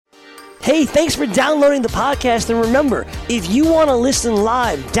Hey, thanks for downloading the podcast, and remember, if you want to listen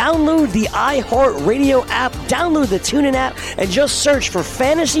live, download the iHeartRadio app, download the TuneIn app, and just search for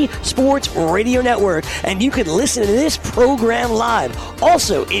Fantasy Sports Radio Network, and you can listen to this program live.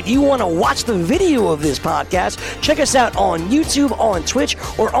 Also, if you want to watch the video of this podcast, check us out on YouTube, on Twitch,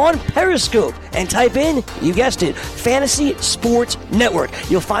 or on Periscope, and type in, you guessed it, Fantasy Sports Network.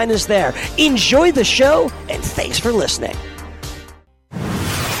 You'll find us there. Enjoy the show, and thanks for listening.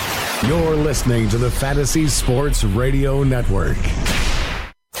 You're listening to the Fantasy Sports Radio Network.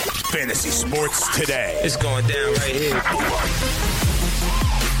 Fantasy Sports Today. It's going down right here.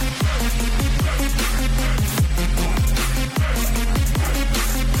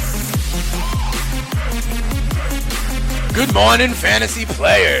 Good morning, fantasy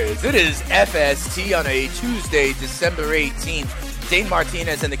players. It is FST on a Tuesday, December 18th. Dane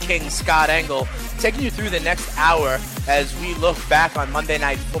Martinez and the King, Scott Engel, taking you through the next hour as we look back on Monday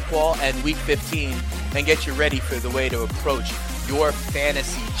Night Football and Week 15 and get you ready for the way to approach your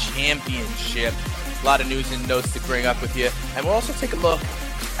fantasy championship. A lot of news and notes to bring up with you. And we'll also take a look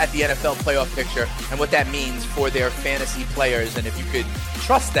at the NFL playoff picture and what that means for their fantasy players and if you could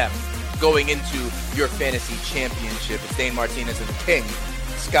trust them going into your fantasy championship. It's Dane Martinez and the King,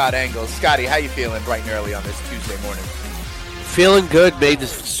 Scott Engel. Scotty, how you feeling bright and early on this Tuesday morning? Feeling good. Made the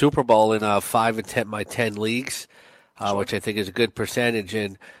Super Bowl in 5 and 10 my 10 leagues, which I think is a good percentage.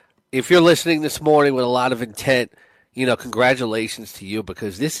 And if you're listening this morning with a lot of intent, congratulations to you,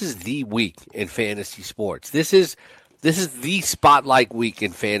 because this is the week in fantasy sports. This is the spotlight week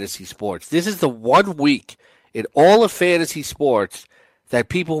in fantasy sports. This is the one week in all of fantasy sports that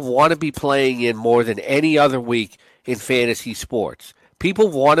people want to be playing in more than any other week in fantasy sports. People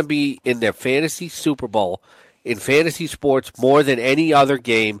want to be in their fantasy Super Bowl in fantasy sports more than any other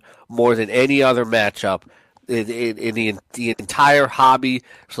game, more than any other matchup in the entire hobby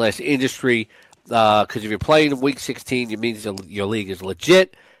 / industry. Because if you're playing in Week 16, it means your league is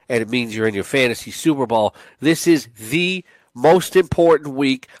legit, and it means you're in your fantasy Super Bowl. This is the most important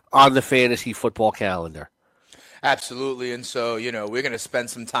week on the fantasy football calendar. Absolutely, and so, we're going to spend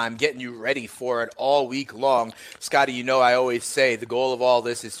some time getting you ready for it all week long. Scotty, I always say the goal of all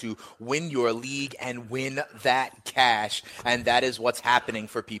this is to win your league and win that cash, and that is what's happening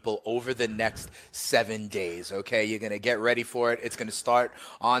for people over the next 7 days, okay? You're going to get ready for it. It's going to start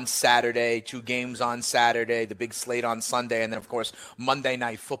on Saturday, 2 games on Saturday, the big slate on Sunday, and then, of course, Monday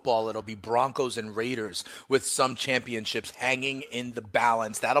Night Football. It'll be Broncos and Raiders with some championships hanging in the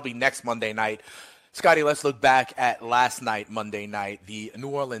balance. That'll be next Monday night. Scotty, let's look back at last night, Monday night. The New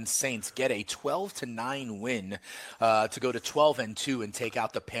Orleans Saints get a 12-9 win to go to 12-2 and take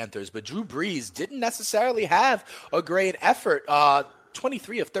out the Panthers. But Drew Brees didn't necessarily have a great effort.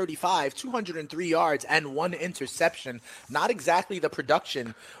 23 of 35, 203 yards, and 1 interception. Not exactly the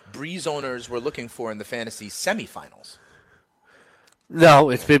production Brees owners were looking for in the fantasy semifinals. No,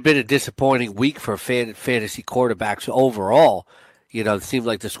 it's been a disappointing week for fantasy quarterbacks overall. It seemed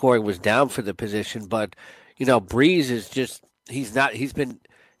like the scoring was down for the position, but, Brees is just, he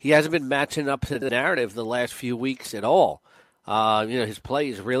hasn't been matching up to the narrative the last few weeks at all. His play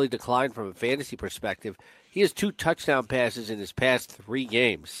has really declined from a fantasy perspective. He has 2 touchdown passes in his past 3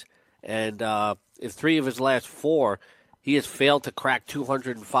 games, and in 3 of his last 4, he has failed to crack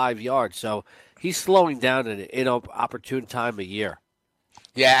 205 yards. So he's slowing down at an inopportune time of year.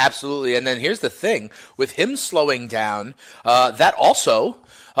 Yeah, absolutely. And then here's the thing. With him slowing down, that also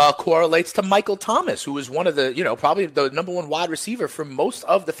correlates to Michael Thomas, who was one of the, probably the number 1 wide receiver for most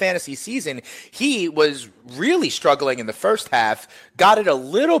of the fantasy season. He was really struggling in the first half, got it a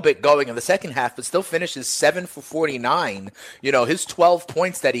little bit going in the second half, but still finishes 7 for 49. His 12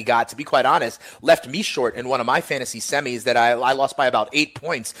 points that he got, to be quite honest, left me short in one of my fantasy semis that I lost by about 8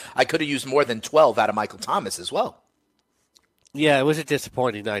 points. I could have used more than 12 out of Michael Thomas as well. Yeah, it was a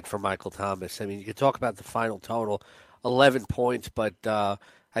disappointing night for Michael Thomas. I mean, you could talk about the final total, 11 points, but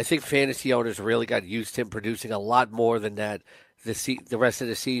I think fantasy owners really got used to him producing a lot more than that the rest of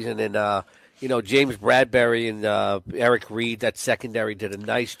the season. And, James Bradbury and Eric Reed, that secondary, did a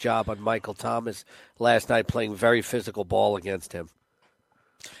nice job on Michael Thomas last night, playing very physical ball against him.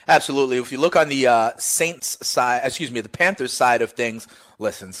 Absolutely. If you look on the the Panthers side of things,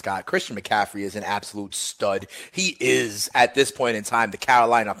 listen, Scott, Christian McCaffrey is an absolute stud. He is, at this point in time, the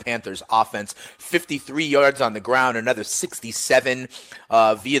Carolina Panthers offense. 53 yards on the ground, another 67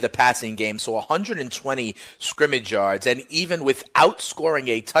 via the passing game, so 120 scrimmage yards. And even without scoring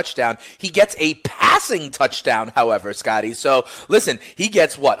a touchdown, he gets a passing touchdown, however, Scotty. So, listen, he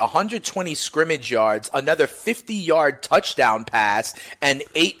gets, 120 scrimmage yards, another 50-yard touchdown pass, and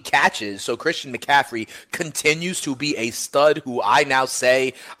 8 catches. So Christian McCaffrey continues to be a stud who I now say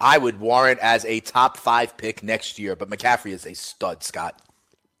say I would warrant as a top 5 pick next year. But McCaffrey is a stud, Scott.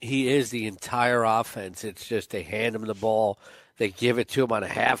 He is the entire offense. It's just they hand him the ball. They give it to him on a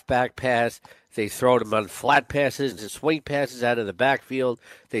halfback pass. They throw it him on flat passes and swing passes out of the backfield.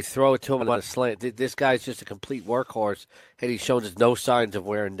 They throw it to him on a slant. This guy's just a complete workhorse, and he's shown us no signs of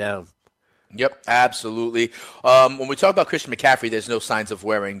wearing down. Yep, absolutely. When we talk about Christian McCaffrey, there's no signs of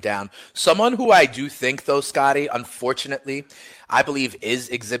wearing down. Someone who I do think, though, Scotty, unfortunately, I believe is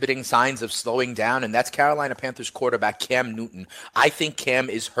exhibiting signs of slowing down, and that's Carolina Panthers quarterback Cam Newton. I think Cam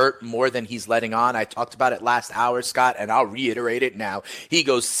is hurt more than he's letting on. I talked about it last hour, Scott, and I'll reiterate it now. He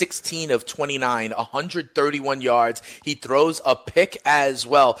goes 16 of 29, 131 yards. He throws a pick as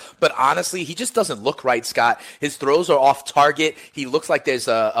well. But honestly, he just doesn't look right, Scott. His throws are off target. He looks like there's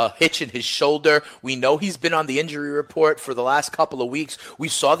a hitch in his shoulder. We know he's been on the injury report for the last couple of weeks. We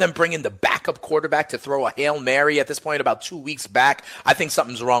saw them bring in the backup quarterback to throw a Hail Mary at this point about 2 weeks back. I think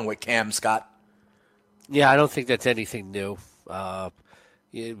something's wrong with Cam, Scott. Yeah, I don't think that's anything new.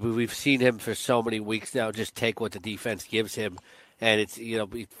 We've seen him for so many weeks now just take what the defense gives him. And it's,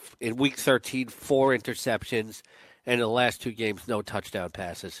 in week 13, 4 interceptions, and in the last 2 games, no touchdown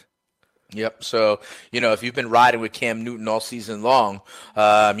passes. Yep. So, if you've been riding with Cam Newton all season long,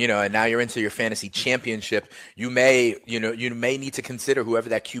 and now you're into your fantasy championship, you may need to consider whoever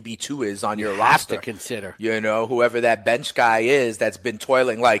that QB2 is on your roster. Have to consider. Whoever that bench guy is that's been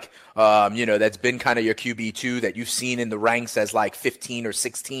toiling, that's been kind of your QB2 that you've seen in the ranks as like 15 or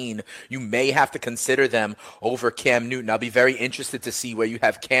 16. You may have to consider them over Cam Newton. I'll be very interested to see where you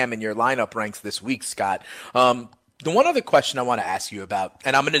have Cam in your lineup ranks this week, Scott. The one other question I want to ask you about,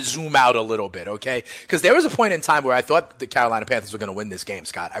 and I'm going to zoom out a little bit, okay? Because there was a point in time where I thought the Carolina Panthers were going to win this game,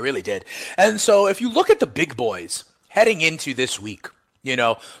 Scott. I really did. And so if you look at the big boys heading into this week,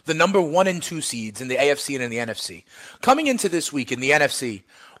 the number 1 and 2 seeds in the AFC and in the NFC. Coming into this week in the NFC,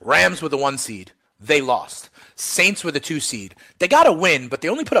 Rams were the 1 seed. They lost. Saints were the 2 seed. They got a win, but they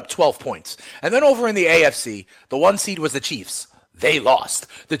only put up 12 points. And then over in the AFC, the 1 seed was the Chiefs. They lost.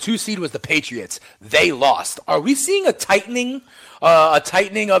 The 2 seed was the Patriots. They lost. Are we seeing a tightening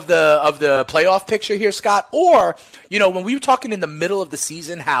of the playoff picture here, Scott? Or, when we were talking in the middle of the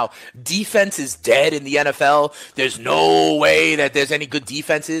season how defense is dead in the NFL, there's no way that there's any good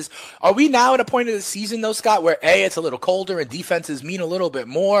defenses. Are we now at a point of the season, though, Scott, where A, it's a little colder and defenses mean a little bit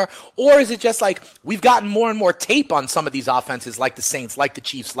more? Or is it just like we've gotten more and more tape on some of these offenses, like the Saints, like the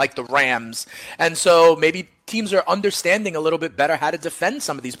Chiefs, like the Rams, and so maybe teams are understanding a little bit better how to defend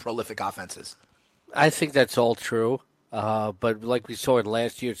some of these prolific offenses? I think that's all true. But like we saw in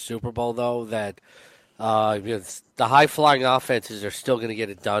last year's Super Bowl, though, that the high-flying offenses are still going to get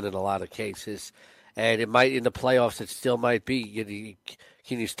it done in a lot of cases. And it might, in the playoffs, it still might be.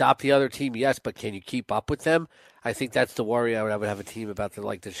 Can you stop the other team? Yes, but can you keep up with them? I think that's the worry I would have a team about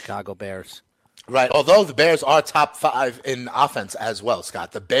the Chicago Bears. Right, although the Bears are top 5 in offense as well,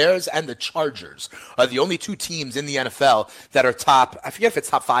 Scott. The Bears and the Chargers are the only 2 teams in the NFL that are top, I forget if it's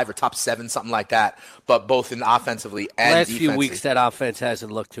top 5 or top 7, something like that, but both in offensively and last defensively. Few weeks, that offense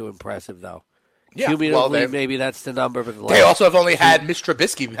hasn't looked too impressive, though. Yeah, cumulatively, maybe that's the number. But they also have only had Mitch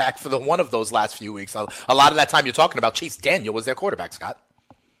Trubisky back for one of those last few weeks. A lot of that time you're talking about Chase Daniel was their quarterback, Scott.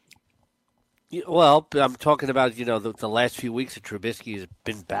 Well, I'm talking about, the last few weeks that Trubisky has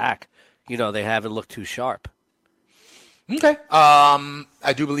been back. They haven't looked too sharp. Okay.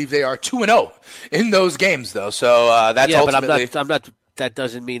 I do believe they are 2-0 in those games, though. So that's ultimately. But I'm not. That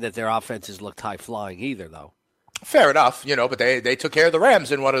doesn't mean that their offenses looked high flying either, though. Fair enough, but they took care of the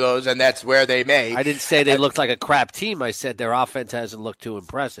Rams in one of those, and that's where they may. I didn't say they looked like a crap team. I said their offense hasn't looked too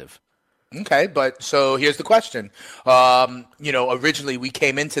impressive. Okay, but so here's the question. Originally we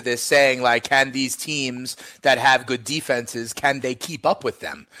came into this saying, can these teams that have good defenses, can they keep up with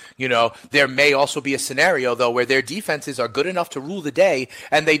them? There may also be a scenario, though, where their defenses are good enough to rule the day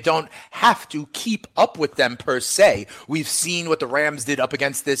and they don't have to keep up with them per se. We've seen what the Rams did up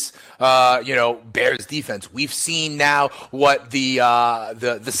against this, Bears defense. We've seen now what the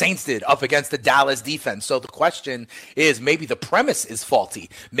Saints did up against the Dallas defense. So the question is, maybe the premise is faulty.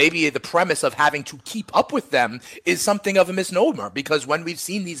 Maybe the premise of having to keep up with them is something of a misnomer, because when we've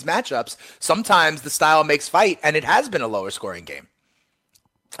seen these matchups, sometimes the style makes fight, and it has been a lower scoring game.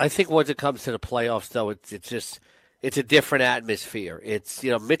 I think once it comes to the playoffs, though, it's a different atmosphere. It's,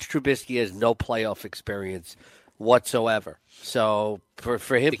 Mitch Trubisky has no playoff experience whatsoever. So for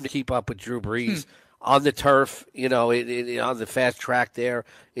him to keep up with Drew Brees on the turf, on the fast track there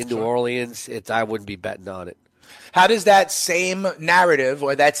in New Orleans, I wouldn't be betting on it. How does that same narrative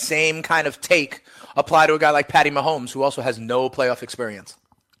or that same kind of take apply to a guy like Patty Mahomes, who also has no playoff experience?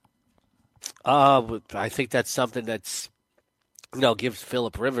 I think that's something that's gives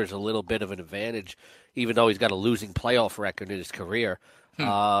Phillip Rivers a little bit of an advantage, even though he's got a losing playoff record in his career.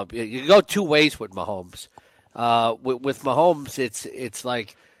 You go two ways with Mahomes. With Mahomes, it's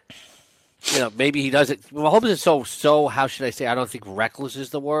like, maybe he doesn't. Mahomes is so. How should I say? I don't think reckless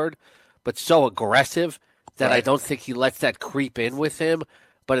is the word, but so aggressive that Right. I don't think he lets that creep in with him.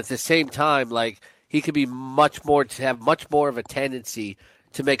 But at the same time, like, he could be much more of a tendency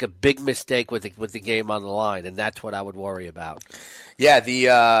to make a big mistake with the game on the line, and that's what I would worry about. Yeah,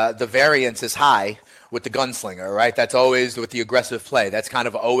 the variance is high with the gunslinger, right? That's always with the aggressive play. That's kind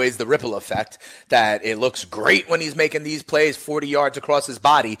of always the ripple effect, that it looks great when he's making these plays 40 yards across his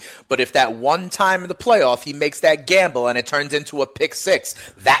body, but if that one time in the playoff he makes that gamble and it turns into a pick six,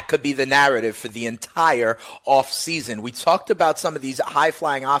 that could be the narrative for the entire offseason. We talked about some of these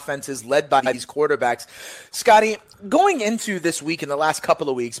high-flying offenses led by these quarterbacks. Scotty, going into this week, in the last couple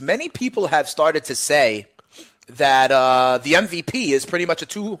of weeks, many people have started to say that the MVP is pretty much a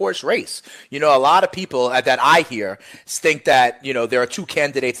two-horse race. A lot of people that I hear think that, there are two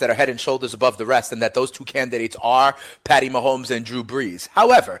candidates that are head and shoulders above the rest, and that those two candidates are Patty Mahomes and Drew Brees.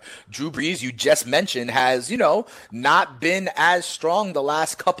 However, Drew Brees, you just mentioned, has, not been as strong the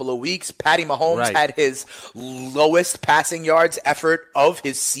last couple of weeks. Patty Mahomes had his lowest passing yards effort of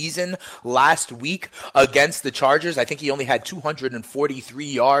his season last week against the Chargers. I think he only had 243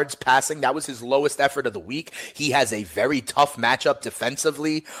 yards passing. That was his lowest effort of the week. He has a very tough matchup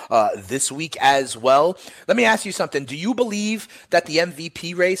defensively this week as well. Let me ask you something. Do you believe that the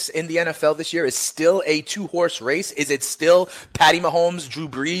MVP race in the NFL this year is still a two-horse race? Is it still Patty Mahomes, Drew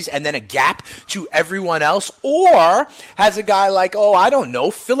Brees, and then a gap to everyone else? Or has a guy like,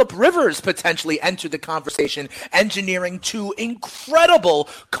 Phillip Rivers potentially entered the conversation, engineering two incredible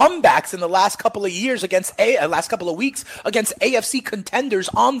comebacks in the last couple of years last couple of weeks against AFC contenders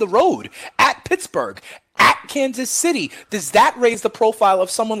on the road, at Pittsburgh, at Kansas City? Does that raise the profile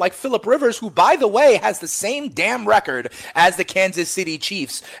of someone like Phillip Rivers, who, by the way, has the same damn record as the Kansas City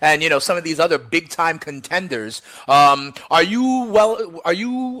Chiefs and, some of these other big-time contenders? Are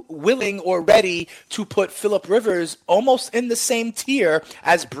you willing or ready to put Phillip Rivers almost in the same tier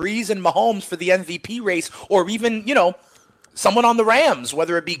as Brees and Mahomes for the MVP race, or even, someone on the Rams,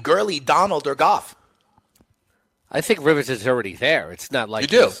 whether it be Gurley, Donald, or Goff? I think Rivers is already there. It's not like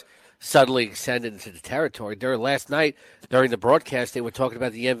he's suddenly extended into the territory. Last night, during the broadcast, they were talking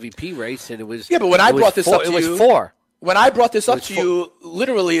about the MVP race, and it was... Yeah, but when I brought this up to you... It was four. When I brought this up to you,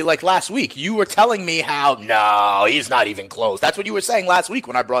 literally, like last week, you were telling me how, no, he's not even close. That's what you were saying last week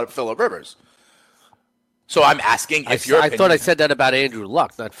when I brought up Phillip Rivers. So I'm asking if I thought I said that about Andrew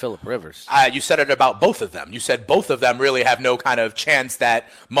Luck, not Phillip Rivers. You said it about both of them. You said both of them really have no kind of chance that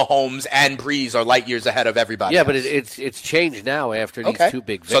Mahomes and Brees are light years ahead of everybody else. But it's changed now after these two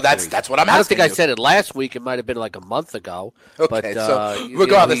big victories. So that's what I'm asking. I don't think I said it last week. It might have been like a month ago. Okay, but, so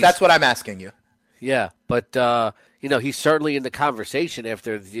regardless, that's what I'm asking you. Yeah, but he's certainly in the conversation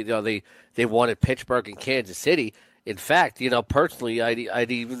after they won at Pittsburgh and Kansas City. In fact, personally,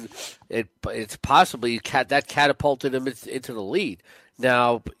 it's possibly that catapulted him into the lead.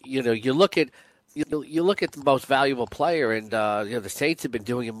 Now, you look at the most valuable player, and the Saints have been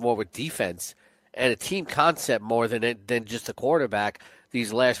doing it more with defense and a team concept more than just a quarterback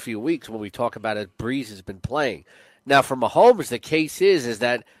these last few weeks. When we talk about it, Brees has been playing. Now, for Mahomes, the case is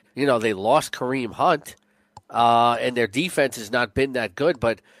that they lost Kareem Hunt, and their defense has not been that good,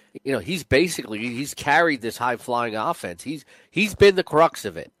 but. He's carried this high flying offense. He's been the crux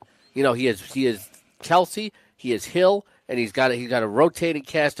of it. He has Kelsey, he has Hill, and he's got a rotating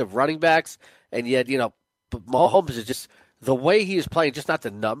cast of running backs. And yet, Mahomes is just the way he is playing, just not the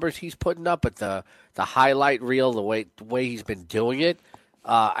numbers he's putting up, but the highlight reel, the way he's been doing it.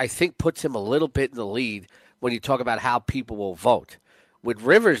 I think puts him a little bit in the lead when you talk about how people will vote. With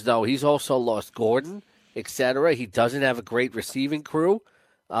Rivers, though, he's also lost Gordon, etc. He doesn't have a great receiving crew.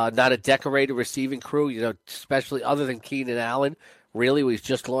 Not a decorated receiving crew, especially other than Keenan Allen. Really, he's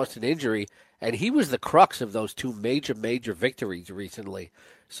just lost an injury, and he was the crux of those two major victories recently.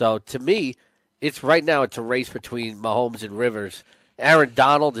 So to me, it's a race between Mahomes and Rivers. Aaron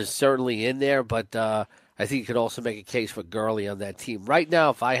Donald is certainly in there, but I think you could also make a case for Gurley on that team. Right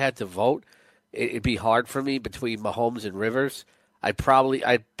now, if I had to vote, it'd be hard for me between Mahomes and Rivers. I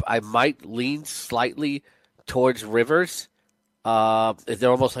might lean slightly towards Rivers. They're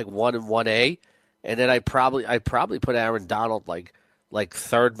almost like 1 and 1A, and then I'd probably put Aaron Donald like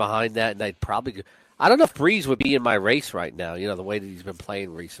third behind that, and I don't know if Brees would be in my race right now. The way that he's been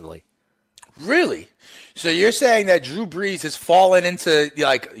playing recently. Really? So you're saying that Drew Brees has fallen into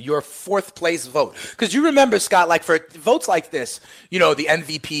like your fourth place vote? Because you remember, Scott, like for votes like this, the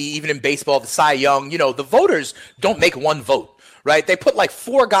MVP, even in baseball, the Cy Young, the voters don't make one vote. right? They put like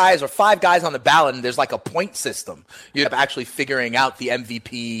 4 guys or 5 guys on the ballot, and there's like a point system. You have actually figuring out the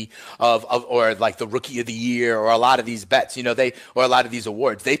MVP of or like the rookie of the year or a lot of these bets, or a lot of these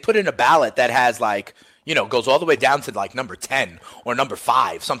awards. They put in a ballot that has like, goes all the way down to like number 10 or number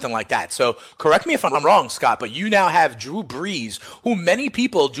 5, something like that. So correct me if I'm wrong, Scott, but you now have Drew Brees, who many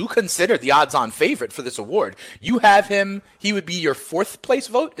people do consider the odds-on favorite for this award. You have him, he would be your 4th place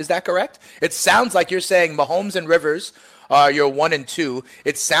vote. Is that correct? It sounds like you're saying Mahomes and Rivers are your 1 and 2.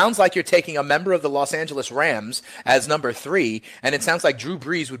 It sounds like you're taking a member of the Los Angeles Rams as number 3, and it sounds like Drew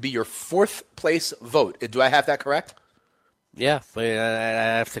Brees would be your 4th place vote. Do I have that correct? Yeah, but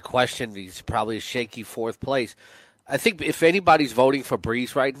I have to question. He's probably a shaky 4th place. I think if anybody's voting for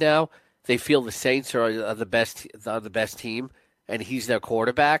Brees right now, they feel the Saints are the best team, and he's their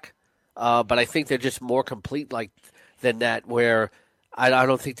quarterback. But I think they're just more complete than that, where I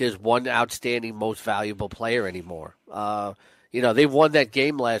don't think there's one outstanding, most valuable player anymore. They won that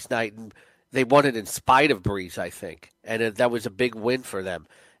game last night, and they won it in spite of Brees, I think, and that was a big win for them.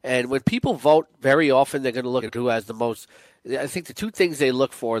 And when people vote, very often they're going to look at who has the most. I think the 2 things they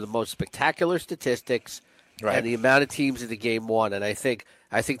look for are the most spectacular statistics, right, and the amount of teams in the game won. And I think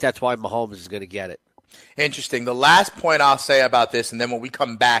that's why Mahomes is going to get it. Interesting. The last point I'll say about this, and then when we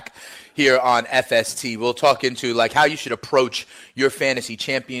come back here on FST, we'll talk into like how you should approach your fantasy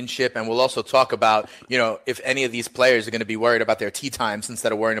championship, and we'll also talk about, if any of these players are going to be worried about their tee times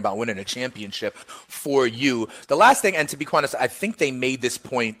instead of worrying about winning a championship for you. The last thing, and to be quite honest, I think they made this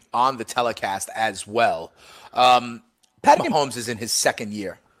point on the telecast as well. Patrick Mahomes is in his 2nd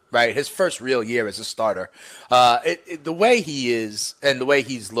year, right? His first real year as a starter. The way he is and the way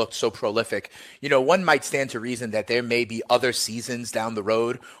he's looked so prolific, one might stand to reason that there may be other seasons down the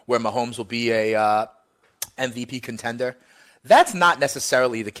road where Mahomes will be a MVP contender. That's not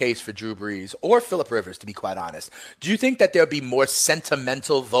necessarily the case for Drew Brees or Phillip Rivers, to be quite honest. Do you think that there'll be more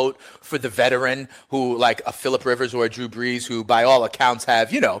sentimental vote for the veteran who, like a Phillip Rivers or a Drew Brees, who by all accounts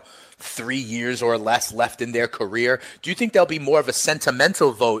have, 3 years or less left in their career? Do you think there'll be more of a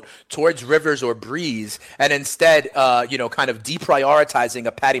sentimental vote towards Rivers or Brees, and instead, kind of deprioritizing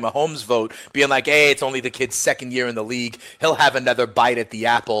a Patty Mahomes vote, being like, hey, it's only the kid's 2nd year in the league, he'll have another bite at the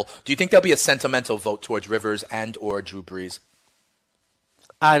apple? Do you think there'll be a sentimental vote towards Rivers and or Drew Brees?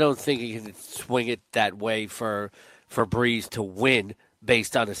 I don't think you can swing it that way for Brees to win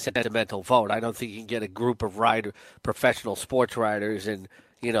based on a sentimental vote. I don't think you can get a group of professional sports writers and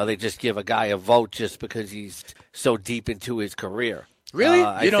they just give a guy a vote just because he's so deep into his career. Really?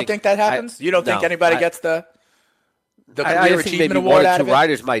 You don't think that happens? You don't think anybody gets the career achievement award one or out two of it?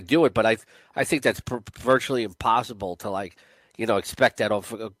 writers might do it, but I think that's virtually impossible to expect that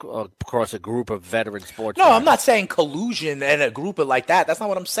across a group of veteran sports. No, writers. I'm not saying collusion and a group of like that. That's not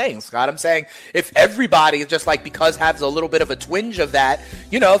what I'm saying, Scott. I'm saying if everybody is just because has a little bit of a twinge of that,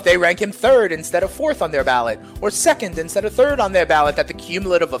 if they rank him 3rd instead of 4th on their ballot, or 2nd instead of 3rd on their ballot, that the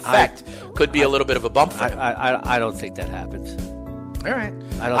cumulative effect could be a little bit of a bump for him. I don't think that happens. All right.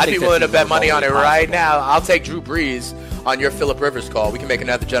 I'd be willing to bet money on it right now. I'll take Drew Brees on your Phillip Rivers call. We can make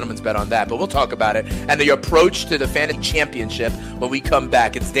another gentleman's bet on that, but we'll talk about it and the approach to the fantasy championship when we come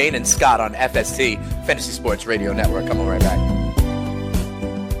back. It's Dane and Scott on FST, Fantasy Sports Radio Network. Come on right back.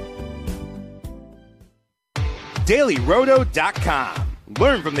 DailyRoto.com.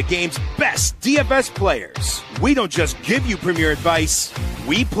 Learn from the game's best DFS players. We don't just give you premier advice,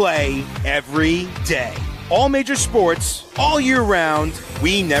 we play every day. All major sports, all year round,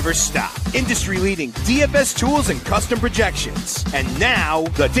 we never stop. Industry-leading DFS tools and custom projections. And now,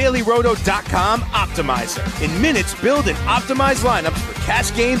 the DailyRoto.com Optimizer. In minutes, build and optimize lineups for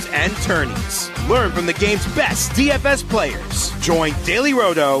cash games and tourneys. Learn from the game's best DFS players. Join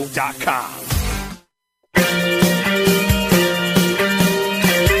DailyRoto.com.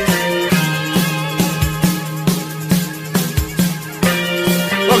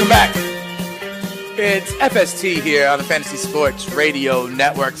 Welcome back. It's FST here on the Fantasy Sports Radio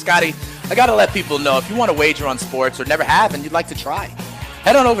Network. Scotty, I got to let people know, if you want to wager on sports or never have and you'd like to try,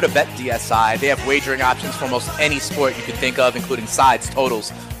 head on over to BetDSI. They have wagering options for almost any sport you can think of, including sides,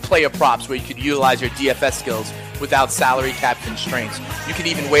 totals, player props, where you could utilize your DFS skills without salary cap constraints. You can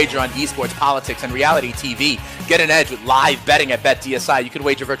even wager on esports, politics, and reality TV. Get an edge with live betting at BetDSI. You can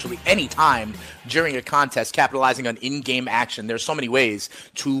wager virtually any time during a contest, capitalizing on in-game action. There's so many ways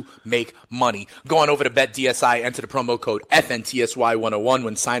to make money. Go on over to BetDSI, enter the promo code FNTSY101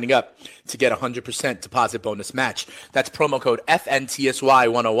 when signing up to get a 100% deposit bonus match. That's promo code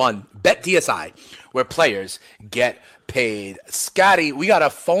FNTSY101. BetDSI, where players get paid. Scotty, we got a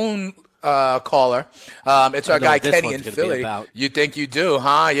phone caller. It's our guy Kenny in Philly. You think you do,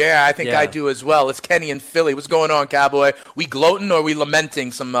 huh? Yeah, I think I do as well. It's Kenny in Philly. What's going on, Cowboy? We gloating or we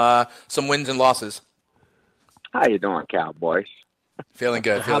lamenting some wins and losses? How you doing, Cowboys? Feeling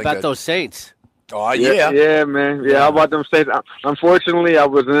good. How about those Saints? Oh, yeah. Yeah, man. Yeah, how about them Saints? Unfortunately, I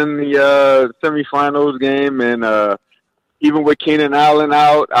was in the semifinals game, and even with Keenan Allen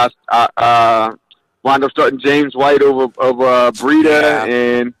out, I wound up starting James White over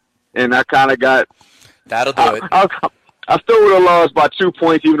Breida, and I kind of got. That'll do it. I still would have lost by 2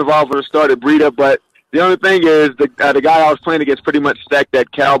 points even if I would have started Breida, but the only thing is the guy I was playing against pretty much stacked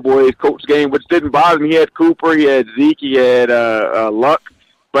that Cowboys Colts game, which didn't bother me. He had Cooper, he had Zeke, he had Luck,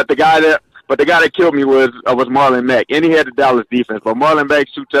 but the guy that killed me was Marlon Mack, and he had the Dallas defense. But Marlon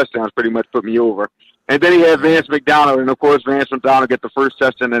Mack's 2 touchdowns pretty much put me over. And then he had Vance McDonald, and of course Vance McDonald get the first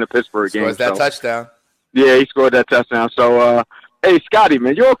touchdown in the Pittsburgh game. Scores that touchdown. Yeah, he scored that touchdown. So, hey, Scotty,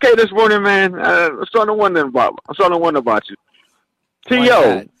 man, you okay this morning, man? I'm starting to wonder about you.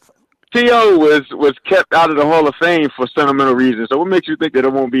 T.O. was kept out of the Hall of Fame for sentimental reasons. So what makes you think that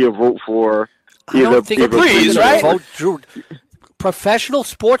there won't be a vote for either? I don't think Brees, right? Vote Drew. Professional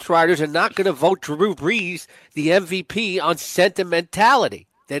sports writers are not going to vote Drew Brees the MVP on sentimentality.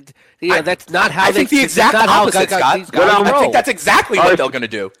 That's not how I think the exact opposite, Scott. I think that's exactly what they're going to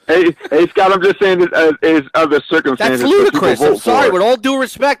do. Hey, Scott, I'm just saying is other circumstances. That's ludicrous. I'm sorry, with all due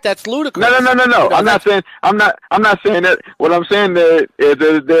respect, that's ludicrous. No. I'm not saying that. What I'm saying there is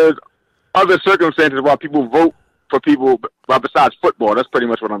there's other circumstances why people vote for people besides football. That's pretty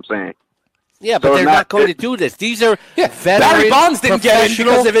much what I'm saying. Yeah, but they're not going to do this. These are veteran, Barry Bonds didn't get in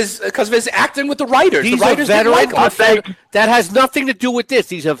because of his acting with the writers. These the writers are veteran, didn't like him. That has nothing to do with this.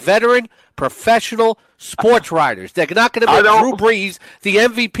 These are veteran, professional sports writers. They're not going to make Drew Brees the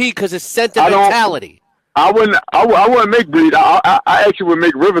MVP because of sentimentality. I wouldn't make Brees. I actually would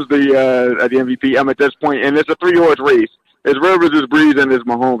make Rivers the MVP. I'm at this point, and it's a 3-horse race. It's Rivers, it's Brees, and it's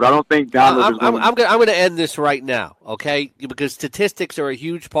Mahomes. I don't think Donald is going to... I'm going to end this right now, okay? Because statistics are a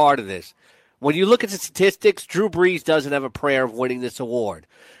huge part of this. When you look at the statistics, Drew Brees doesn't have a prayer of winning this award.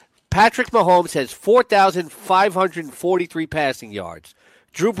 Patrick Mahomes has 4,543 passing yards.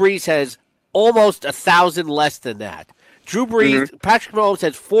 Drew Brees has almost 1,000 less than that. Patrick Mahomes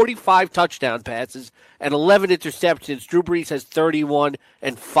has 45 touchdown passes and 11 interceptions. Drew Brees has 31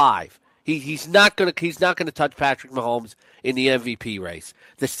 and 5. He's not going to touch Patrick Mahomes in the MVP race.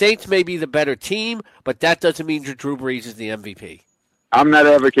 The Saints may be the better team, but that doesn't mean Drew Brees is the MVP. I'm not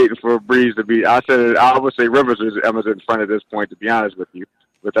advocating for Brees to be. I would say Rivers is in front at this point, to be honest with you,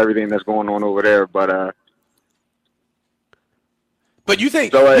 with everything that's going on over there. But you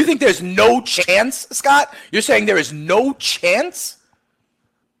think there's no chance, Scott? You're saying there is no chance?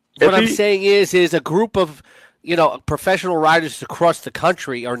 What I'm saying is a group of professional writers across the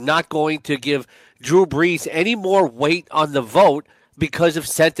country are not going to give Drew Brees any more weight on the vote because of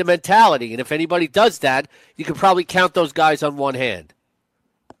sentimentality. And if anybody does that, you could probably count those guys on one hand.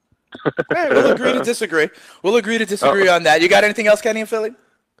 Hey, we'll agree to disagree. On that. You got anything else, Kenny, in Philly?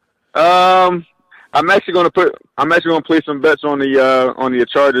 I'm actually going to play some bets on the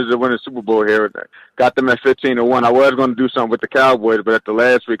Chargers to win the Super Bowl here. Got them at 15-1. I was going to do something with the Cowboys, but at the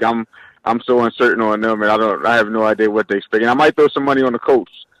last week, I'm so uncertain on them, and I have no idea what they expect. And I might throw some money on the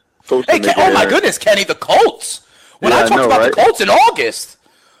Colts. Hey, my goodness, Kenny, the Colts. When I talked about the Colts in August,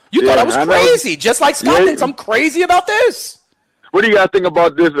 you thought I was crazy, just like Scott thinks I'm crazy about this. What do you guys think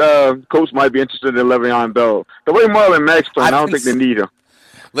about this? Coach might be interested in Le'Veon Bell. The way Marlon Mack's playing, I don't think they need him.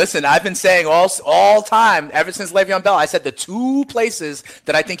 Listen, I've been saying all time, ever since Le'Veon Bell, I said the 2 places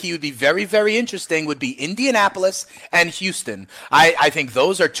that I think he would be very, very interesting would be Indianapolis and Houston. I think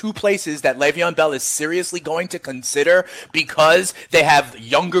those are 2 places that Le'Veon Bell is seriously going to consider because they have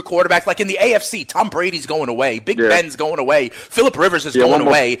younger quarterbacks. Like in the AFC, Tom Brady's going away. Big Ben's going away. Phillip Rivers is going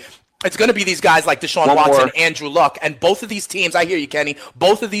away. It's going to be these guys like Deshaun Watson, Andrew Luck, and both of these teams, I hear you, Kenny,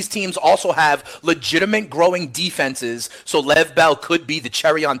 both of these teams also have legitimate growing defenses, so Lev Bell could be the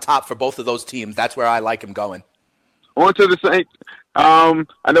cherry on top for both of those teams. That's where I like him going. On to the Saints. I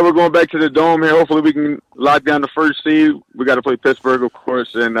know we're going back to the Dome here. Hopefully we can lock down the first seed. We got to play Pittsburgh, of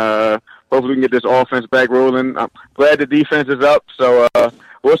course, and hopefully we can get this offense back rolling. I'm glad the defense is up, so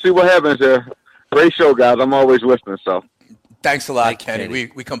we'll see what happens here. Great show, guys. I'm always listening, so. Thanks a lot, Kenny.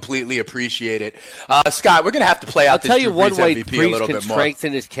 We completely appreciate it. Scott, we're going to have to play out this Drew Brees MVP a little bit more. I'll tell you one way Brees can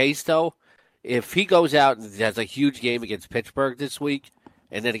strengthen his case, though. If he goes out and has a huge game against Pittsburgh this week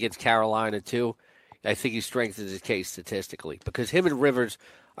and then against Carolina, too, I think he strengthens his case statistically because him and Rivers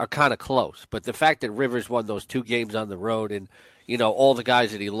are kind of close. But the fact that Rivers won those 2 games on the road and, all the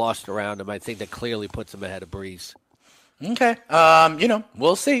guys that he lost around him, I think that clearly puts him ahead of Brees. Okay.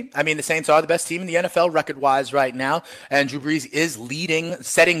 We'll see. I mean, the Saints are the best team in the NFL record-wise right now, and Drew Brees is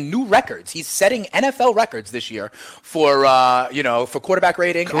setting new records. He's setting NFL records this year for quarterback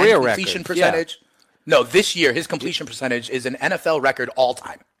rating Career and completion percentage. Yeah. No, this year his completion percentage is an NFL record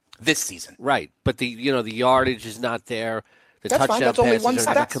all-time this season. Right, but the yardage is not there. The touchdown passes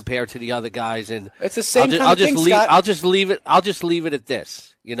are not compared to the other guys, and it's the same kind of thing, Scott. I'll just leave it at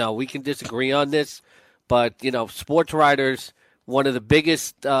this. We can disagree on this. But, sports writers, one of the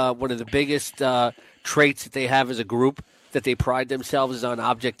biggest traits that they have as a group that they pride themselves is on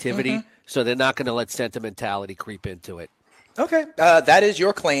objectivity. Mm-hmm. So they're not going to let sentimentality creep into it. Okay, that is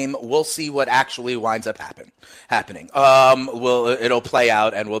your claim. We'll see what actually winds up happening. It'll play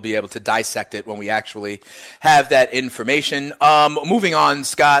out, and we'll be able to dissect it when we actually have that information. Moving on,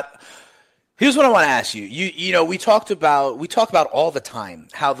 Scott. Here's what I want to ask you. We talk about all the time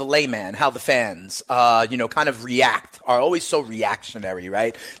how the layman, how the fans, kind of are always so reactionary,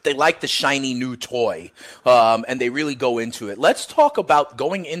 right? They like the shiny new toy, and they really go into it. Let's talk about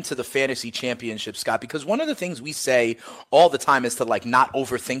going into the fantasy championship, Scott, because one of the things we say all the time is to not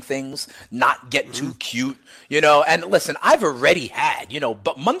overthink things, not get too cute, and listen, I've already had,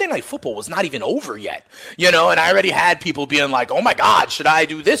 but Monday Night Football was not even over yet, and I already had people being like, oh my God, should I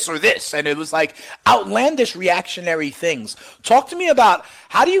do this or this? And it was outlandish reactionary things. Talk to me about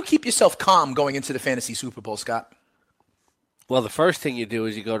how do you keep yourself calm going into the fantasy Super Bowl, Scott? Well, the first thing you do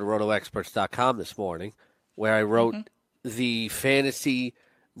is you go to rotoexperts.com this morning, where I wrote the fantasy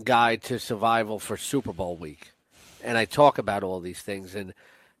guide to survival for Super Bowl week. And I talk about all these things and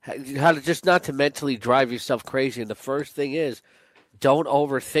how to just not to mentally drive yourself crazy. And the first thing is don't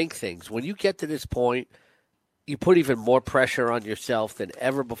overthink things. When you get to this point, you put even more pressure on yourself than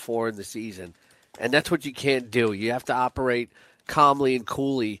ever before in the season. And that's what you can't do. You have to operate calmly and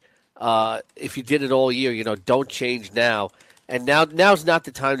coolly. If you did it all year, don't change now. And now's not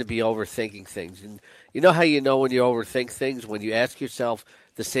the time to be overthinking things. And you know how you know when you overthink things? When you ask yourself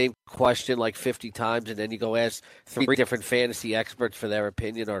the same question 50 times and then you go ask 3 different fantasy experts for their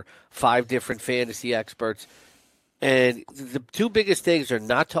opinion or 5 different fantasy experts. And the 2 biggest things are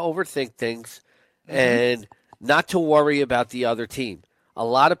not to overthink things and not to worry about the other team. A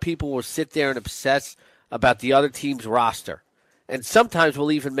lot of people will sit there and obsess about the other team's roster. And sometimes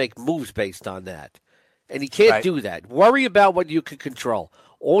we'll even make moves based on that. And you can't do that. Worry about what you can control.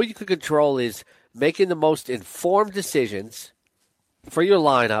 All you can control is making the most informed decisions for your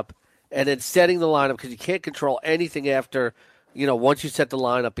lineup and then setting the lineup because you can't control anything after, once you set the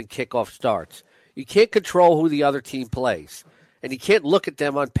lineup and kickoff starts. You can't control who the other team plays. And you can't look at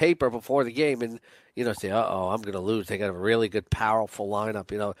them on paper before the game and, say, I'm going to lose. They got a really good, powerful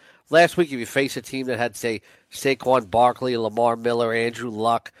lineup. Last week, if you face a team that had, say, Saquon Barkley, Lamar Miller, Andrew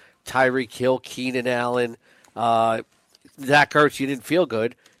Luck, Tyreek Hill, Keenan Allen, Zach Ertz, you didn't feel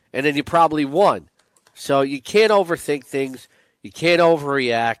good, and then you probably won. So you can't overthink things. You can't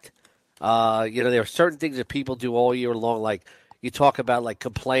overreact. There are certain things that people do all year long, like you talk about,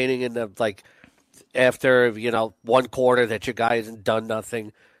 complaining in the, after, one quarter that your guy hasn't done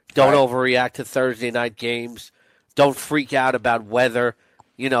nothing. Don't overreact to Thursday night games. Don't freak out about weather.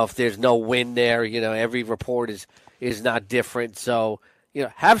 If there's no wind there, every report is not different. So,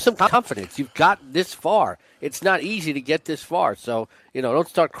 have some confidence. You've got this far. It's not easy to get this far. So, don't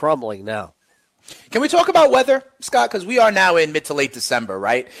start crumbling now. Can we talk about weather, Scott? Because we are now in mid to late December,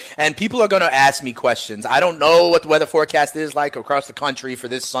 right? And people are going to ask me questions. I don't know what the weather forecast is like across the country for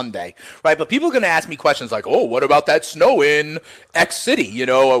this Sunday, right? But people are going to ask me questions like, oh, what about that snow in X city?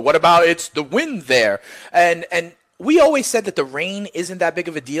 Or what about it's the wind there? And we always said that the rain isn't that big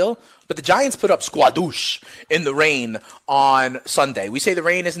of a deal, but the Giants put up squadouche in the rain on Sunday. We say the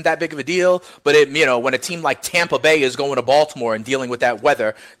rain isn't that big of a deal, but when a team like Tampa Bay is going to Baltimore and dealing with that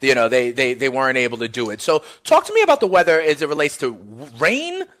weather, they weren't able to do it. So talk to me about the weather as it relates to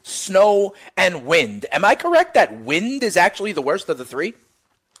rain, snow, and wind. Am I correct that wind is actually the worst of the 3?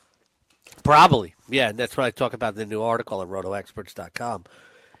 Probably, yeah. And that's what I talk about in the new article at rotoexperts.com.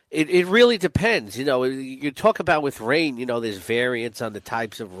 It really depends. You talk about with rain, there's variance on the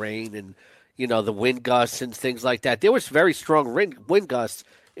types of rain and, the wind gusts and things like that. There was very strong wind gusts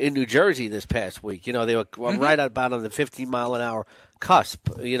in New Jersey this past week. They were right about on the 15-mile-an-hour cusp,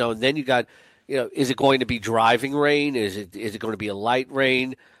 and then you got, is it going to be driving rain? Is it going to be a light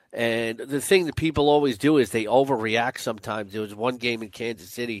rain? And the thing that people always do is they overreact sometimes. There was one game in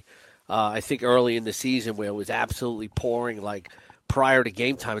Kansas City, I think early in the season, where it was absolutely pouring prior to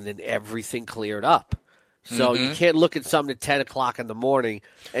game time, and then everything cleared up. So you can't look at something at 10 o'clock in the morning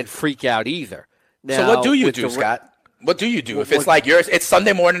and freak out either. Now, so what do you do, Scott? What do you do if it's like yours? It's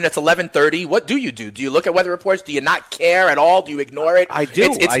Sunday morning. It's 11:30. What do you do? Do you look at weather reports? Do you not care at all? Do you ignore it? I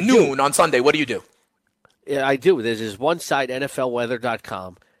do. It's noon on Sunday. What do you do? Yeah, I do. There's this one site,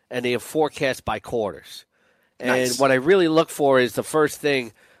 NFLweather.com, and they have forecasts by quarters. And Nice. what I really look for is the first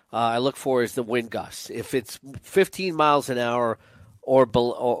thing I look for is the wind gusts. If it's 15 miles an hour or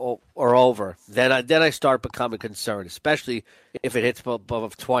over, then I start becoming concerned, especially if it hits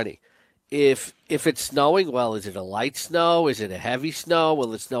above 20. If it's snowing, well, is it a light snow? Is it a heavy snow? Will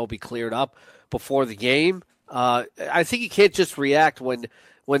the snow be cleared up before the game? I think you can't just react when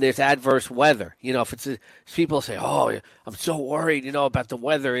there's adverse weather. You know, if people say, "Oh, I'm so worried," about the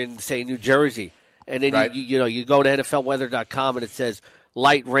weather in, say, New Jersey, and then Right. you go to NFLweather.com and it says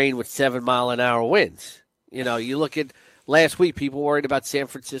light rain with 7-mile-an-hour winds. You look at last week, people worried about San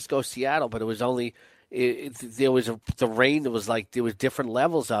Francisco, Seattle, but it was only the rain. There was different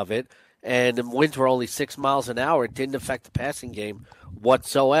levels of it. And the winds were only 6 miles an hour. It didn't affect the passing game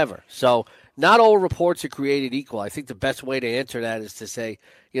whatsoever. So not all reports are created equal. I think the best way to answer that is to say,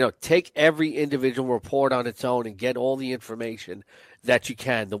 take every individual report on its own and get all the information that you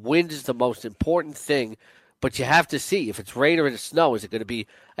can. The wind is the most important thing, but you have to see if it's rain or it's snow. Is it going to be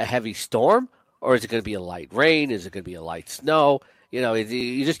a heavy storm or is it going to be a light rain? Is it going to be a light snow?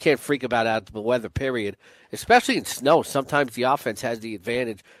 You just can't freak about the weather, period. Especially in snow, sometimes the offense has the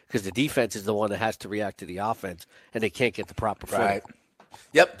advantage because the defense is the one that has to react to the offense, and they can't get the proper footing. Right.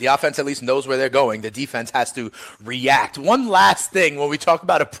 Yep, the offense at least knows where they're going. The defense has to react. One last thing when we talk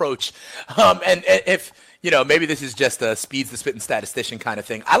about approach, and if, maybe this is just a speeds the spitting statistician kind of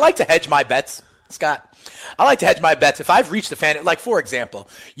thing. I like to hedge my bets, Scott. I like to hedge my bets. If I've reached a fan, like, for example,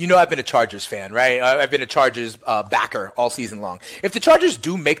 I've been a Chargers fan, right? I've been a Chargers backer all season long. If the Chargers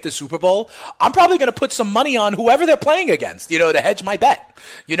do make the Super Bowl, I'm probably going to put some money on whoever they're playing against, to hedge my bet.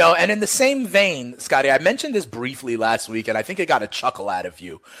 And in the same vein, Scotty, I mentioned this briefly last week, and I think it got a chuckle out of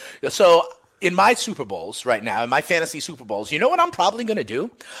you. So in my Super Bowls right now, in my fantasy Super Bowls, you know what I'm probably going to do?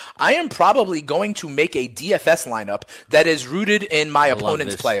 I am probably going to make a DFS lineup that is rooted in my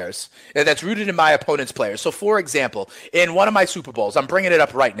opponent's players. That's rooted in my opponent's players. So, for example, in one of my Super Bowls, I'm bringing it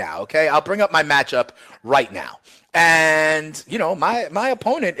up right now, okay? I'll bring up my matchup right now. And, my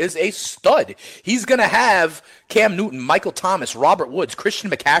opponent is a stud. He's going to have Cam Newton, Michael Thomas, Robert Woods, Christian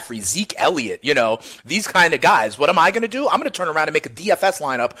McCaffrey, Zeke Elliott, these kind of guys. What am I going to do? I'm going to turn around and make a DFS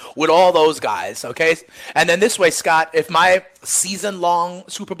lineup with all those guys, okay? And then this way, Scott, if my season-long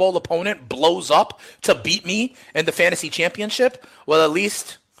Super Bowl opponent blows up to beat me in the fantasy championship, well, at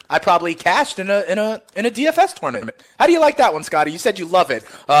least I probably cashed in a DFS tournament. How do you like that one, Scotty? You said you love it.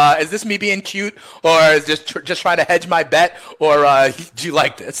 Is this me being cute, or is this just trying to hedge my bet, or do you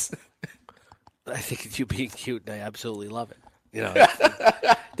like this? I think it's you being cute, and I absolutely love it.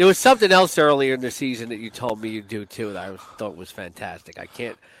 There was something else earlier in the season that you told me you'd do too that I thought was fantastic. I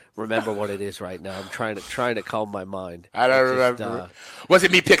can't remember what it is right now. I'm trying to calm my mind. I don't remember. Was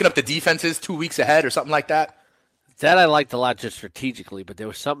it me picking up the defenses 2 weeks ahead or something like that? That I liked a lot just strategically, but there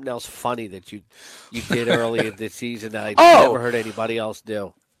was something else funny that you did earlier this season that I never heard anybody else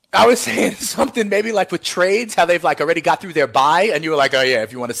do. I was saying something maybe like with trades, how they've already got through their buy, and you were like, oh, yeah,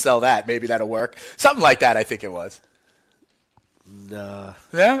 if you want to sell that, maybe that'll work. Something like that, I think it was. Nah.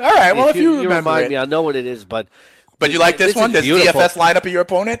 Yeah? All right. Well, if you remember remind it. me, I know what it is, but you like this one, this DFS lineup of your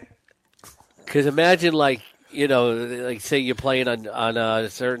opponent? Because imagine, say you're playing on a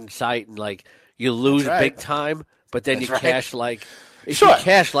certain site and, you lose big time, but then you cash, if you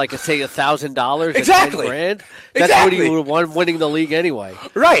cash, say, $1,000 exactly. at $10,000, that's what you would have won winning the league anyway.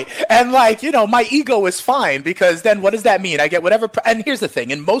 Right. And, my ego is fine because then what does that mean? I get whatever. And here's the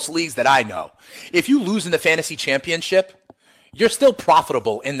thing. In most leagues that I know, if you lose in the fantasy championship, you're still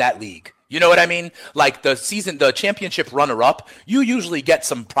profitable in that league. You know what I mean? Like the championship runner-up, you usually get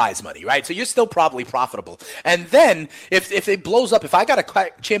some prize money, right? So you're still probably profitable. And then if it blows up, if I got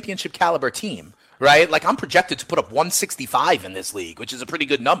a championship caliber team, right? I'm projected to put up 165 in this league, which is a pretty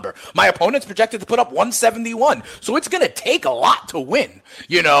good number. My opponent's projected to put up 171. So it's going to take a lot to win.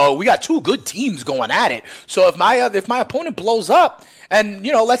 We got two good teams going at it. So if my opponent blows up, and,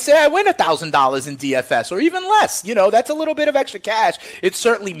 let's say I win $1,000 in DFS or even less, that's a little bit of extra cash. It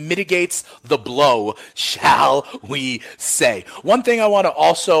certainly mitigates the blow, shall we say. One thing I want to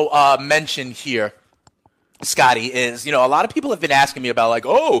also mention here, Scotty, is, a lot of people have been asking me about,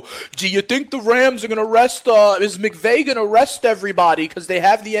 do you think the Rams are going to rest, is McVay going to rest everybody because they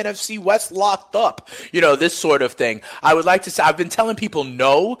have the NFC West locked up? This sort of thing. I would like to say, I've been telling people,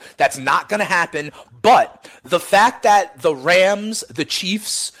 no, that's not going to happen, But the fact that the Rams, the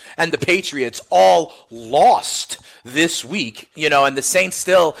Chiefs, and the Patriots all lost this week, and the Saints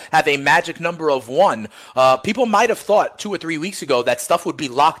still have a magic number of 1, people might have thought 2 or 3 weeks ago that stuff would be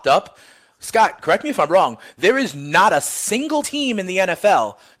locked up. Scott, correct me if I'm wrong. There is not a single team in the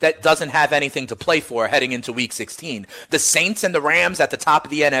NFL that doesn't have anything to play for heading into Week 16. The Saints and the Rams at the top of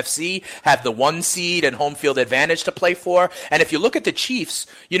the NFC have the 1 seed and home field advantage to play for. And if you look at the Chiefs,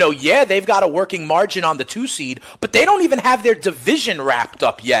 they've got a working margin on the 2 seed, but they don't even have their division wrapped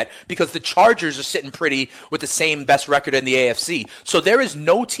up yet because the Chargers are sitting pretty with the same best record in the AFC. So there is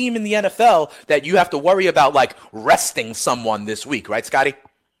no team in the NFL that you have to worry about resting someone this week, right, Scotty?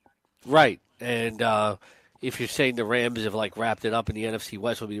 Right, and if you're saying the Rams have wrapped it up in the NFC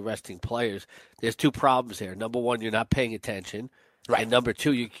West will be resting players, there's 2 problems there. Number one, you're not paying attention, right? And number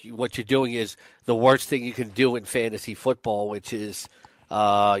 2, what you're doing is the worst thing you can do in fantasy football, which is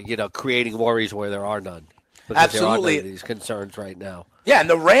creating worries where there are none. Because Absolutely, there are none of these concerns right now. Yeah, and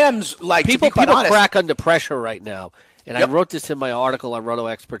the Rams people honest, crack under pressure right now. And I wrote this in my article on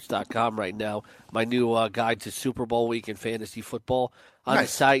rotoexperts.com right now, my new guide to Super Bowl week in fantasy football on the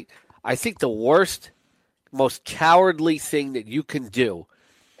site. I think the worst, most cowardly thing that you can do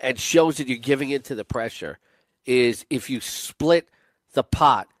and shows that you're giving into the pressure is if you split the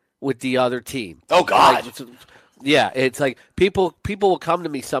pot with the other team. Oh, God. It's like people will come to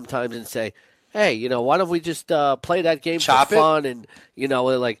me sometimes and say, hey, why don't we just play that game for fun? And,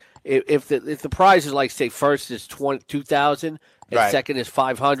 if the prize is say first is 2,000 and second is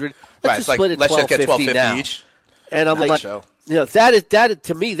 500, let's just split it $12.50 now. Each. And I'm that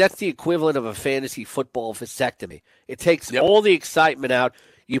to me, that's the equivalent of a fantasy football vasectomy. It takes all the excitement out.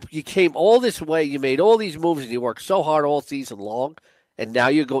 You came all this way, you made all these moves, and you worked so hard all season long, and now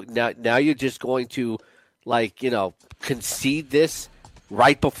you're just going to concede this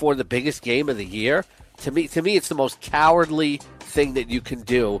right before the biggest game of the year. To me, it's the most cowardly thing that you can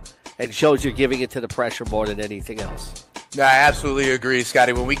do, and shows you're giving it to the pressure more than anything else. I absolutely agree,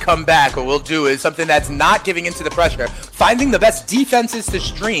 Scotty. When we come back, what we'll do is something that's not giving into the pressure, finding the best defenses to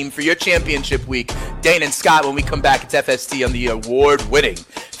stream for your championship week. Dane and Scott, when we come back, it's FST on the award-winning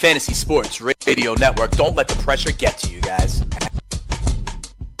Fantasy Sports Radio Network. Don't let the pressure get to you, guys.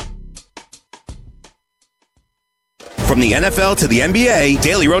 From the NFL to the NBA,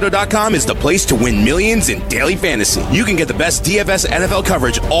 DailyRoto.com is the place to win millions in daily fantasy. You can get the best DFS NFL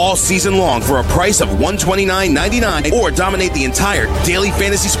coverage all season long for a price of $129.99 or dominate the entire daily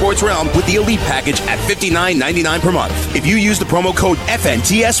fantasy sports realm with the Elite Package at $59.99 per month. If you use the promo code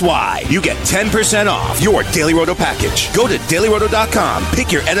FNTSY, you get 10% off your Daily Roto package. Go to DailyRoto.com,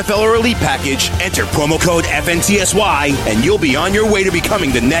 pick your NFL or Elite Package, enter promo code FNTSY, and you'll be on your way to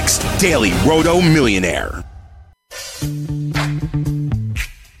becoming the next Daily Roto millionaire.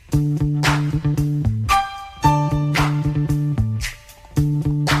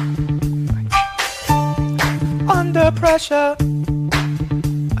 Under pressure.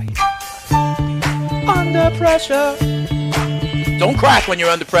 Under pressure. Don't crack when you're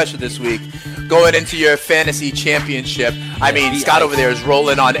under pressure this week. Going into your fantasy championship. I mean, Scott over there is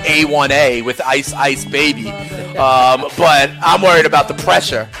rolling on A1A with Ice Ice Baby. But I'm worried about the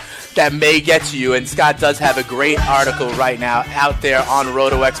pressure that may get to you, and Scott does have a great article right now out there on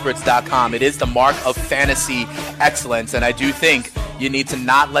rotoexperts.com. It is the mark of fantasy excellence, and I do think you need to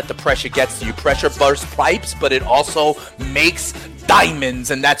not let the pressure get to you. Pressure bursts pipes, but it also makes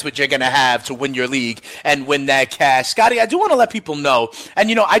diamonds, and that's what you're going to have to win your league and win that cash. Scotty, I do want to let people know,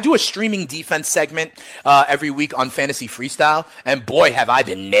 and I do a streaming defense segment every week on Fantasy Freestyle, and boy, have I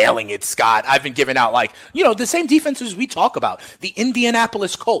been nailing it, Scott. I've been giving out the same defenses we talk about. The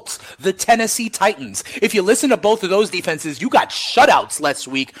Indianapolis Colts, the Tennessee Titans. If you listen to both of those defenses, you got shutouts last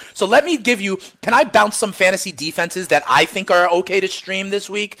week. So let me can I bounce some fantasy defenses that I think are okay to stream this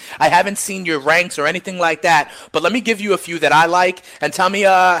week? I haven't seen your ranks or anything like that, but let me give you a few that I like, and tell me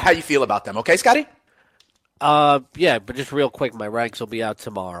how you feel about them. Okay, Scotty? Yeah, but just real quick, my ranks will be out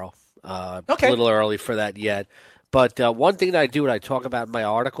tomorrow. Okay. A little early for that yet. But one thing that I do and I talk about in my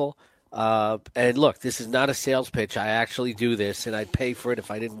article, and look, this is not a sales pitch. I actually do this, and I'd pay for it if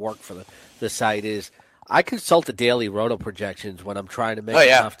I didn't work for the site, is I consult the daily roto projections when I'm trying to make a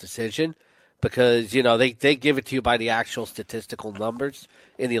tough decision, because, they give it to you by the actual statistical numbers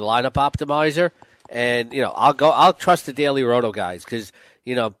in the lineup optimizer. And, I'll trust the Daily Roto guys because,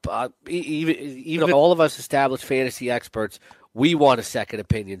 even all of us established fantasy experts, we want a second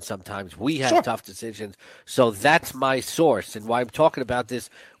opinion sometimes. We have tough decisions. So that's my source. And why I'm talking about this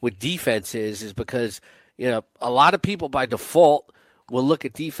with defenses is because, a lot of people by default will look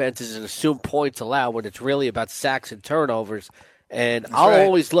at defenses and assume points allowed when it's really about sacks and turnovers. And That's I'll right.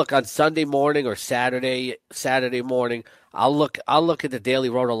 always look on Sunday morning or Saturday morning. I'll look at the Daily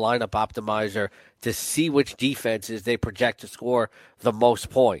Roto lineup optimizer to see which defenses they project to score the most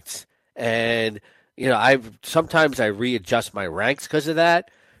points. And sometimes I readjust my ranks because of that.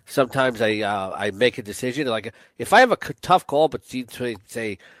 Sometimes I make a decision like if I have a tough call between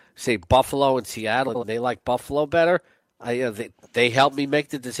say Buffalo and Seattle and they like Buffalo better, they help me make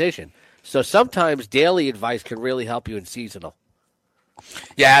the decision. So sometimes daily advice can really help you in seasonal.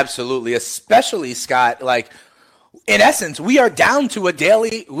 Yeah, absolutely. Especially, Scott, like, in essence, we're down to a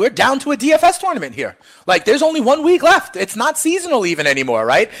DFS tournament here. Like, there's only 1 week left. It's not seasonal even anymore,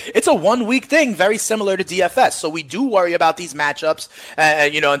 right? It's a 1 week thing, very similar to DFS. So we do worry about these matchups,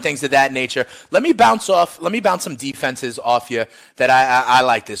 and things of that nature. Let me bounce some defenses off you that I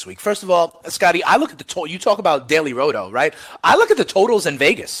like this week. First of all, Scotty, I look at the total. You talk about Daily Roto, right? I look at the totals in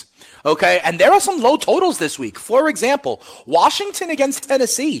Vegas. Okay, and there are some low totals this week. For example, Washington against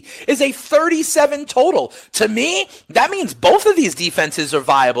Tennessee is a 37 total. To me, that means both of these defenses are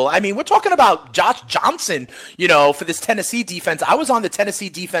viable. I mean, we're talking about Josh Johnson, for this Tennessee defense. I was on the Tennessee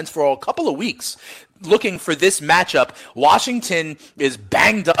defense for a couple of weeks looking for this matchup. Washington is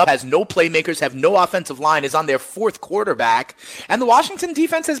banged up, has no playmakers, have no offensive line, is on their fourth quarterback, and the Washington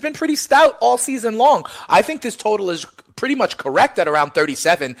defense has been pretty stout all season long. I think this total is pretty much correct at around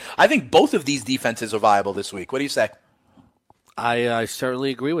 37. I think both of these defenses are viable this week. What do you say? I certainly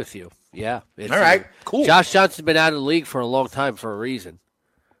agree with you. Yeah. All right, cool. Josh Johnson's been out of the league for a long time for a reason.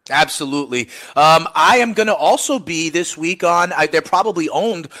 Absolutely. I am going to also be this week on, they're probably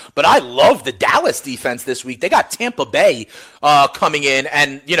owned, but I love the Dallas defense this week. They got Tampa Bay coming in,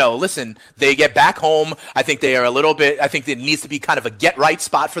 and, listen, they get back home. I think they are I think it needs to be kind of a get-right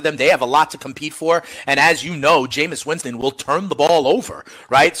spot for them. They have a lot to compete for, and as you know, Jameis Winston will turn the ball over,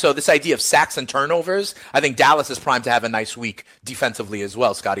 right? So this idea of sacks and turnovers, I think Dallas is primed to have a nice week defensively as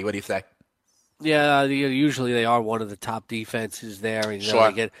well. Scotty, what do you think? Yeah, usually they are one of the top defenses there, and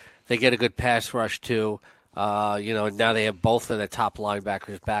Sure. they get a good pass rush too. And now they have both of the top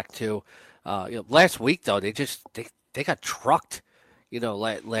linebackers back too. Last week though, they got trucked.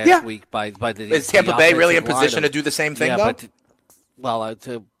 Last week by the. Is Tampa Bay really in offensive position line. to do the same thing Yeah,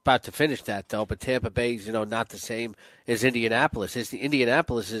 though? about to finish that though. But Tampa Bay's not the same as Indianapolis.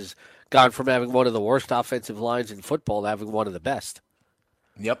 Indianapolis has gone from having one of the worst offensive lines in football to having one of the best.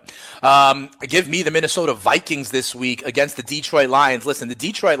 Yep. Give me the Minnesota Vikings this week against the Detroit Lions. Listen, the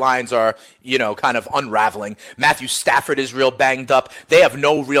Detroit Lions are, kind of unraveling. Matthew Stafford is real banged up. They have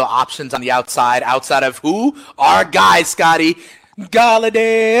no real options on the outside of who? Our guy, Scotty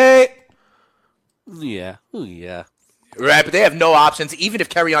Galladay. Yeah. Ooh, yeah. Right, but they have no options. Even if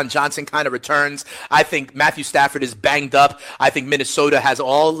Kerryon Johnson kind of returns, I think Matthew Stafford is banged up. I think Minnesota has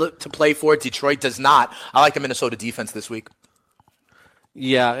all to play for. Detroit does not. I like the Minnesota defense this week.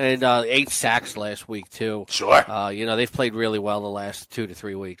 Yeah, and 8 sacks last week, too. Sure. They've played really well the last 2 to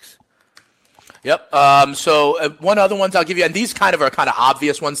 3 weeks. Yep. So one other ones I'll give you, and these are kind of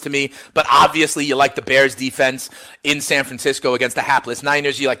obvious ones to me, but obviously you like the Bears defense in San Francisco against the hapless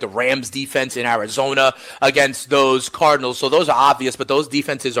Niners. You like the Rams defense in Arizona against those Cardinals. So those are obvious, but those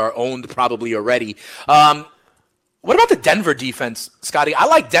defenses are owned probably already. What about the Denver defense, Scotty? I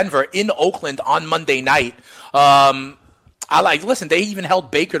like Denver in Oakland on Monday night. Listen, they even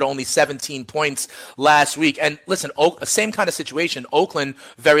held Baker to only 17 points last week. And listen, same kind of situation. Oakland,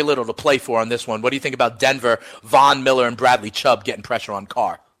 very little to play for on this one. What do you think about Denver, Von Miller, and Bradley Chubb getting pressure on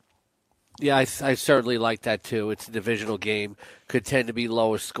Carr? Yeah, I certainly like that, too. It's a divisional game. Could tend to be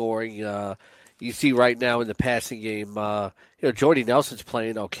lower scoring. You see right now in the passing game, Jordy Nelson's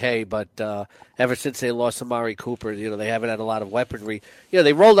playing okay, but ever since they lost Amari Cooper, they haven't had a lot of weaponry.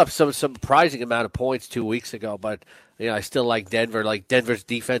 They rolled up some surprising amount of points 2 weeks ago, but I still like Denver. Like Denver's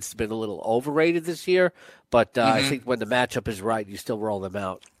defense has been a little overrated this year, but I think when the matchup is right, you still roll them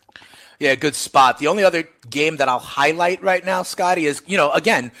out. Yeah, good spot. The only other game that I'll highlight right now, Scotty, is,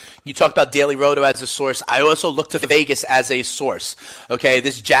 again, you talked about Daily Roto as a source. I also look to Vegas as a source. Okay,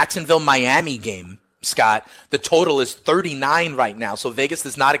 this Jacksonville-Miami game, Scott, the total is 39 right now, so Vegas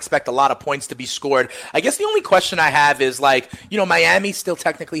does not expect a lot of points to be scored. I guess the only question I have is, Miami still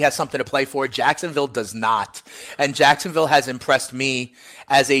technically has something to play for. Jacksonville does not. And Jacksonville has impressed me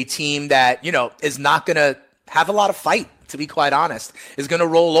as a team that, is not going to have a lot of fight, to be quite honest, is going to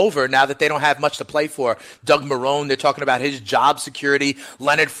roll over now that they don't have much to play for. Doug Marrone, they're talking about his job security.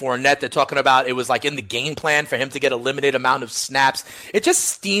 Leonard Fournette, they're talking about it was in the game plan for him to get a limited amount of snaps. It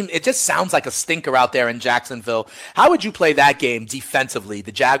just sounds like a stinker out there in Jacksonville. How would you play that game defensively,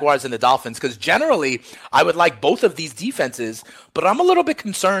 the Jaguars and the Dolphins? Because generally, I would like both of these defenses, but I'm a little bit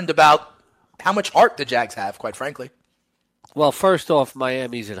concerned about how much heart the Jags have, quite frankly. Well, first off,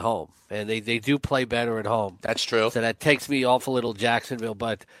 Miami's at home, and they do play better at home. That's true. So that takes me off a little Jacksonville,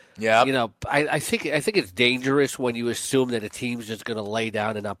 but yeah, I think it's dangerous when you assume that a team's just going to lay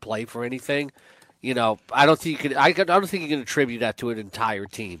down and not play for anything. I don't think you can. I don't think you can attribute that to an entire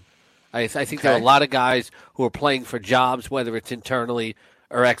team. I think there are a lot of guys who are playing for jobs, whether it's internally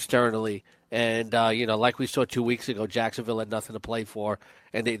or externally. And like we saw 2 weeks ago, Jacksonville had nothing to play for,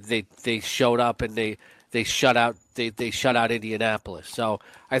 and they showed up and they shut out Indianapolis. So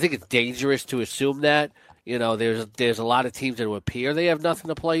I think it's dangerous to assume that. There's a lot of teams that appear they have nothing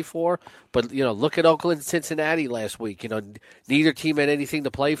to play for, but look at Oakland and Cincinnati last week. Neither team had anything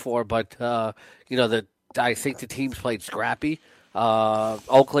to play for, but I think the teams played scrappy.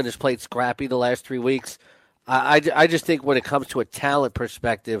 Oakland has played scrappy the last 3 weeks. I just think when it comes to a talent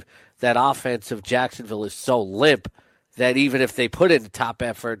perspective, that offense of Jacksonville is so limp that even if they put in a top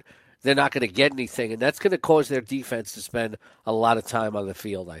effort, they're not going to get anything, and that's going to cause their defense to spend a lot of time on the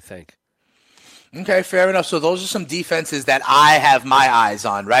field, I think. Okay, fair enough. So those are some defenses that I have my eyes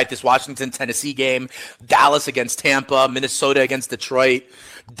on, right? This Washington-Tennessee game, Dallas against Tampa, Minnesota against Detroit,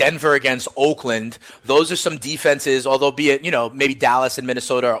 Denver against Oakland. Those are some defenses, although be it, maybe Dallas and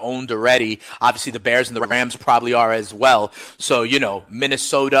Minnesota are owned already. Obviously, the Bears and the Rams probably are as well. So,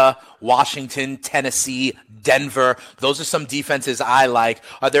 Minnesota, Washington, Tennessee, Denver. Those are some defenses I like.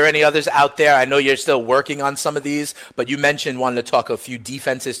 Are there any others out there? I know you're still working on some of these, but you mentioned wanting to talk a few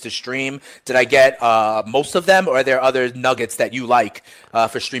defenses to stream. Did I get most of them, or are there other nuggets that you like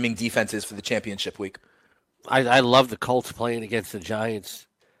for streaming defenses for the championship week? I love the Colts playing against the Giants.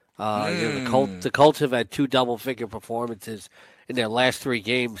 The Colts have had 2 double-figure performances in their last 3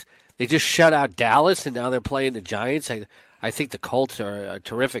 games. They just shut out Dallas, and now they're playing the Giants. I think the Colts are a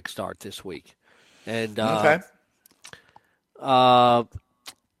terrific start this week. And okay. I'm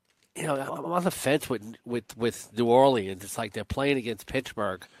on the fence with New Orleans. It's like they're playing against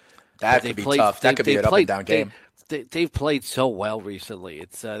Pittsburgh. That could be tough. That could be an up-and-down game. They've played so well recently.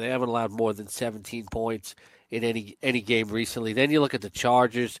 They haven't allowed more than 17 points in any game recently. Then you look at the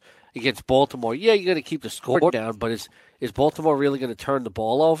Chargers against Baltimore. Yeah, you're going to keep the score down, but is Baltimore really going to turn the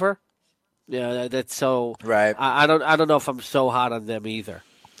ball over? Yeah, that's so. Right. I don't know if I'm so hot on them either.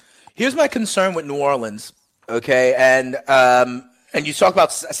 Here's my concern with New Orleans. Okay, and you talk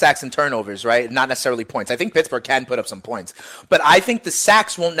about sacks and turnovers, right? Not necessarily points. I think Pittsburgh can put up some points. But I think the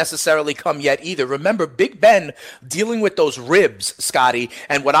sacks won't necessarily come yet either. Remember, Big Ben dealing with those ribs, Scotty.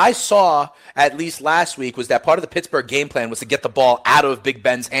 And what I saw, at least last week, was that part of the Pittsburgh game plan was to get the ball out of Big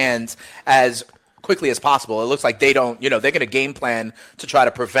Ben's hands as quickly as possible. It looks like they're going to game plan to try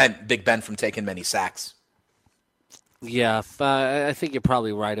to prevent Big Ben from taking many sacks. Yeah, I think you're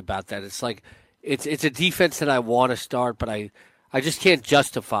probably right about that. It's like it's a defense that I want to start, but I just can't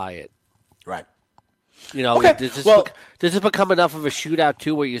justify it. Right. Okay. Does this become enough of a shootout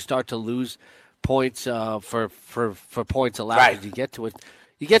too, where you start to lose points for points allowed? Right. You get to it.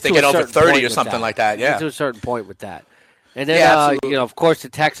 You get over 30 or something like that. Yeah. You get to a certain point with that, and then of course the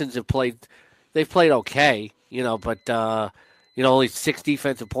Texans have played. They've played okay, but only 6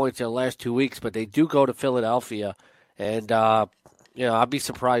 defensive points in the last 2 weeks. But they do go to Philadelphia, and I'd be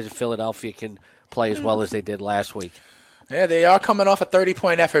surprised if Philadelphia can play as well as they did last week. Yeah, they are coming off a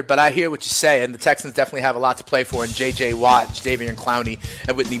 30-point effort, but I hear what you say, and the Texans definitely have a lot to play for, and J.J. Watt, Jadeveon Clowney,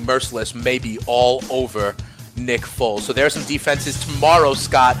 and Whitney Merciless may be all over Nick Foles. So there are some defenses. Tomorrow,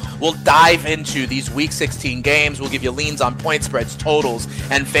 Scott, we'll dive into these Week 16 games. We'll give you leans on point spreads, totals,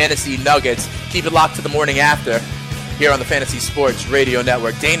 and fantasy nuggets. Keep it locked to the morning after here on the Fantasy Sports Radio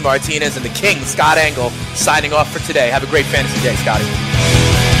Network. Dane Martinez and the King, Scott Engel, signing off for today. Have a great fantasy day, Scotty.